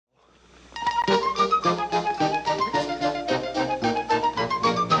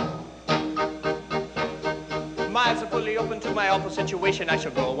my eyes are fully open to my awful situation. I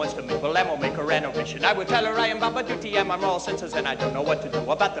shall go once to Maple and will make a renovation. I would tell her I am bound by duty and my moral senses, and I don't know what to do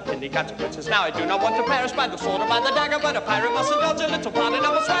about the pending consequences. Now I do not want to perish by the sword or by the dagger, but a pirate must indulge a little plot and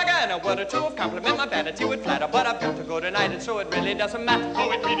noble swagger, and a word or two of compliment my vanity would flatter. But I've got to go tonight, and so it really doesn't matter.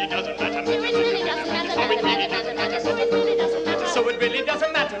 Oh, it really doesn't matter. So it really doesn't matter. Oh, it really doesn't matter. So it really doesn't matter. So it really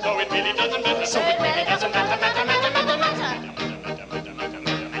doesn't matter. Oh, it really doesn't matter. So it really doesn't matter.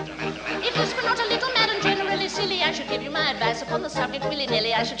 If this were not a little mad and generally silly, I should give you my advice upon the subject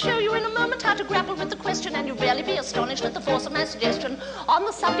willy-nilly. I should show you in a moment how to grapple with the question, and you'd really be astonished at the force of my suggestion. On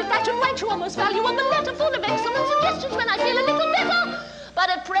the subject I should write you a most valuable letter full of excellent suggestions when I feel a little better. But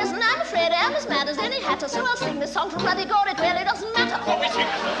at present I'm afraid I am as mad as any hatter, so I'll sing this song from bloody God. It really doesn't matter. What we sing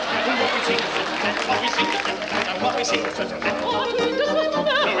is what we sing is what we sing is what we sing is Oh, it really doesn't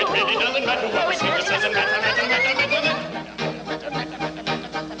matter. No, it really doesn't matter. What we sing is doesn't matter.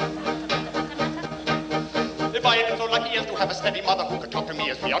 If I had been so lucky as to have a steady mother who could talk to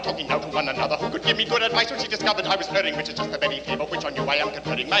me as we are talking now to one another, who could give me good advice when she discovered I was erring, which is just the very flavor which on you I am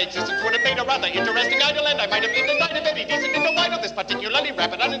conferring. My existence would have made a rather interesting idle, and I might have been denied a very decent in the wine of this particularly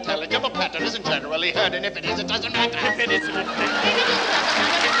rapid, unintelligible pattern isn't generally heard, and if it is, it doesn't matter. If it is, it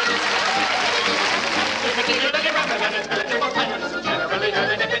particularly rapid, unintelligible pattern isn't generally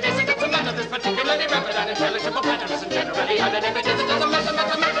heard, and if it is, it doesn't matter. This particularly rapid, unintelligible pattern isn't generally heard, and if it is, it doesn't matter.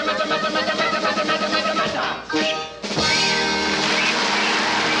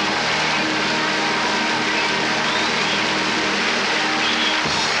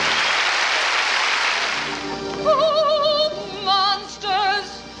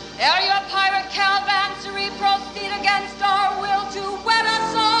 Ere your pirate caravanserai proceed against our will to wed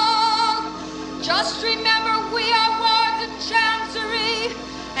us all, just remember we are wards in chancery,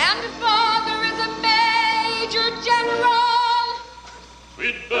 and father is a major general.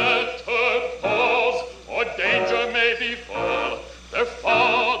 We'd better pause, or danger may befall. Their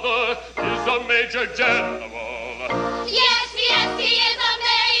father is a major general. Yes, yes, he is a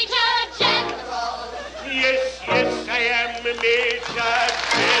major general. Yes, yes, I am a major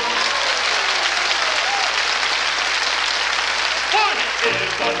general. For he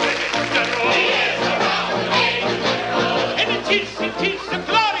is a major general. He is a major general. And it is a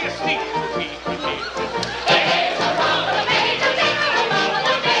glorious thing to be. He is a major general,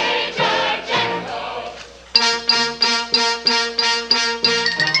 a major general.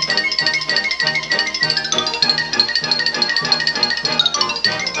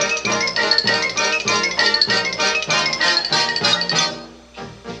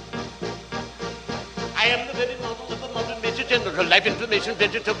 I am the very model of a modern major general, life, information,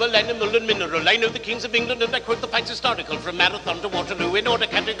 vegetable, animal, and mineral. I know the kings of England, and I quote the facts historical, from Marathon to Waterloo in order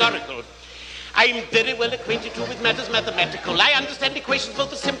categorical. I'm very well acquainted too with matters mathematical. I understand equations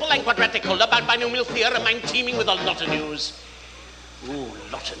both simple and quadratical. About binomial theorem, I'm teeming with a lot of news. Ooh,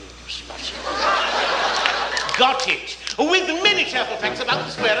 lot of news, lot of news. Got it. With many careful facts about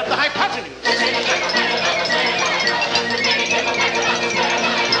the square of the hypotenuse.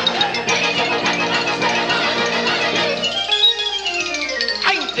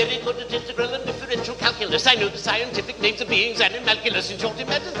 I'm very good at integral and differential calculus. I know the scientific names of beings and animalculous. In short, in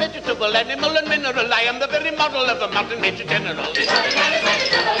matters vegetable, animal, and mineral, I am the very model of a modern major general.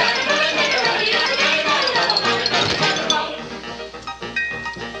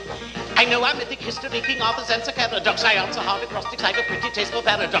 I know arithmetic, history, King Arthur's answer paradox. I answer hard acrostics, I have a pretty tasteful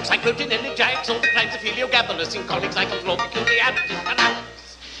paradox. I quote in elegiacs all the crimes of Heliogabalus, in conics I control peculiarities and analysis.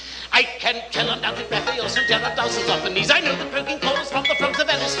 I can tell undoubted Raphael's and there are thousands of these. I know the croaking calls from the frogs of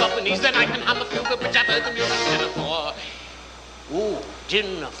Aristophanes. Then I can hum a fugue which I've heard the music dinner for. Ooh,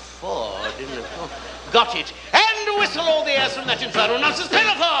 dinner for. Got it. And whistle all the airs from that infernal nonsense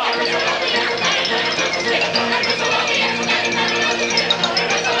telephone.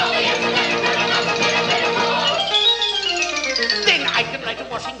 Then I can write a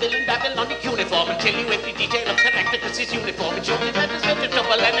washing bill in Babylonic uniform and tell you every detail of Caractacus' uniform. In short, in matters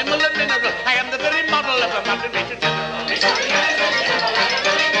vegetable, animal, and mineral, I am the very model of a modern major general.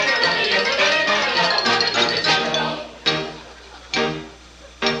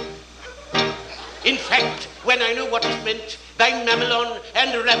 In fact, when I know what is meant by mamelon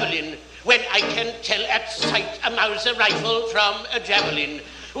and ravelin, when I can tell at sight a Mauser rifle from a javelin,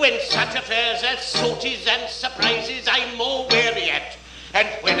 when such affairs as sorties and surprises I'm more wary at, and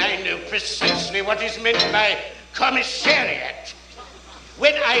when I know precisely what is meant by commissariat,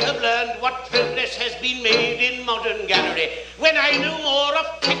 when I have learned what progress has been made in modern gallery, when I know more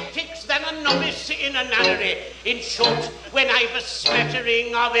of tactics than a novice in a nunnery, in short, when I've a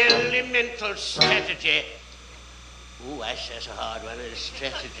smattering of elemental strategy, Ooh, that's a hard one. A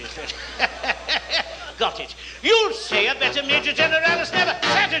strategy. Got it. You'll say a better Major Generalis never.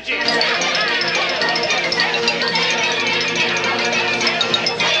 Strategy.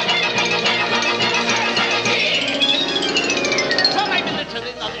 For my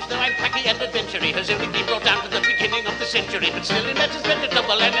military knowledge, though I'm tacky and adventurous, has only been brought down to the beginning of the century. But still in matters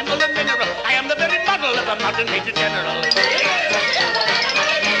vegetable, animal, and mineral, I am the very model of a modern Major General.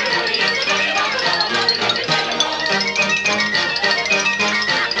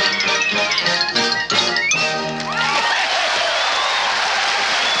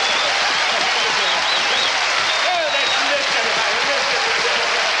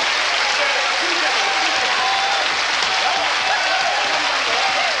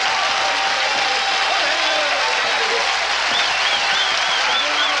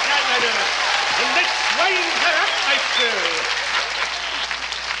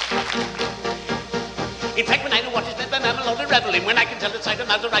 In fact, when I know what is meant by mammal or reveling, when I can tell the sight of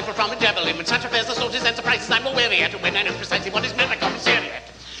a rifle from a javelin, when such affairs, assaults, and surprises I'm aware at, and when I know precisely what is meant by commissariat.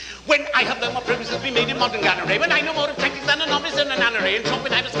 When I have learned what purposes be made in modern gunnery, when I know more of tactics than a novice in a nunnery, in short,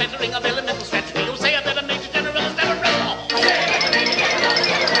 when I'm a smattering of elemental strategy, you'll say that a Major General is never read more.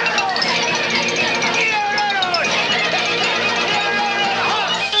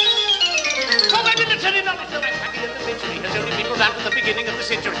 Has only been brought down to the beginning of the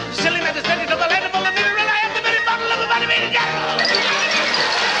century. Silly matters vegetable, animal, and mineral. I am the very model of a body Major General.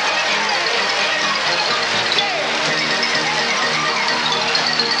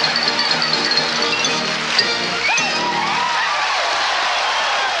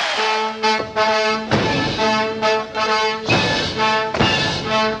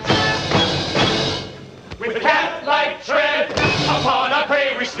 With cat-like tread upon a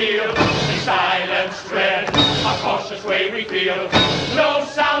prairie steel, in silence dread, a cautious way we feel. No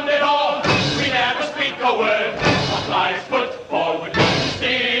sound at all, we never speak a word. A fly's foot forward,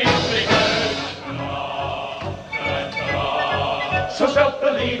 distinctly heard. So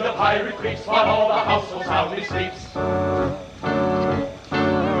stealthily the pirate creeps, while all the household soundly sleeps.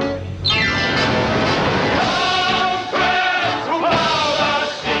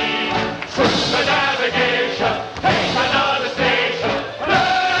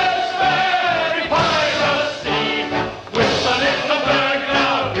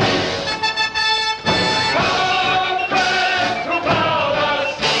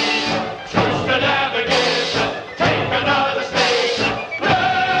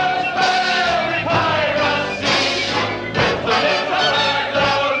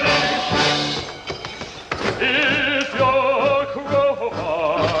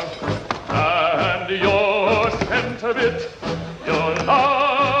 Your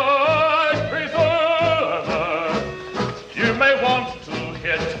life preserver, you may want to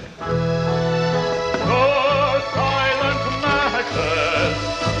hit your silent matches,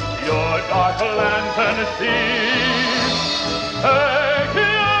 your dark lantern thief. Take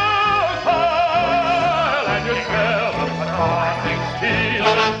your file and your spell of patronic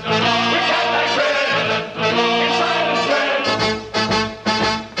steel.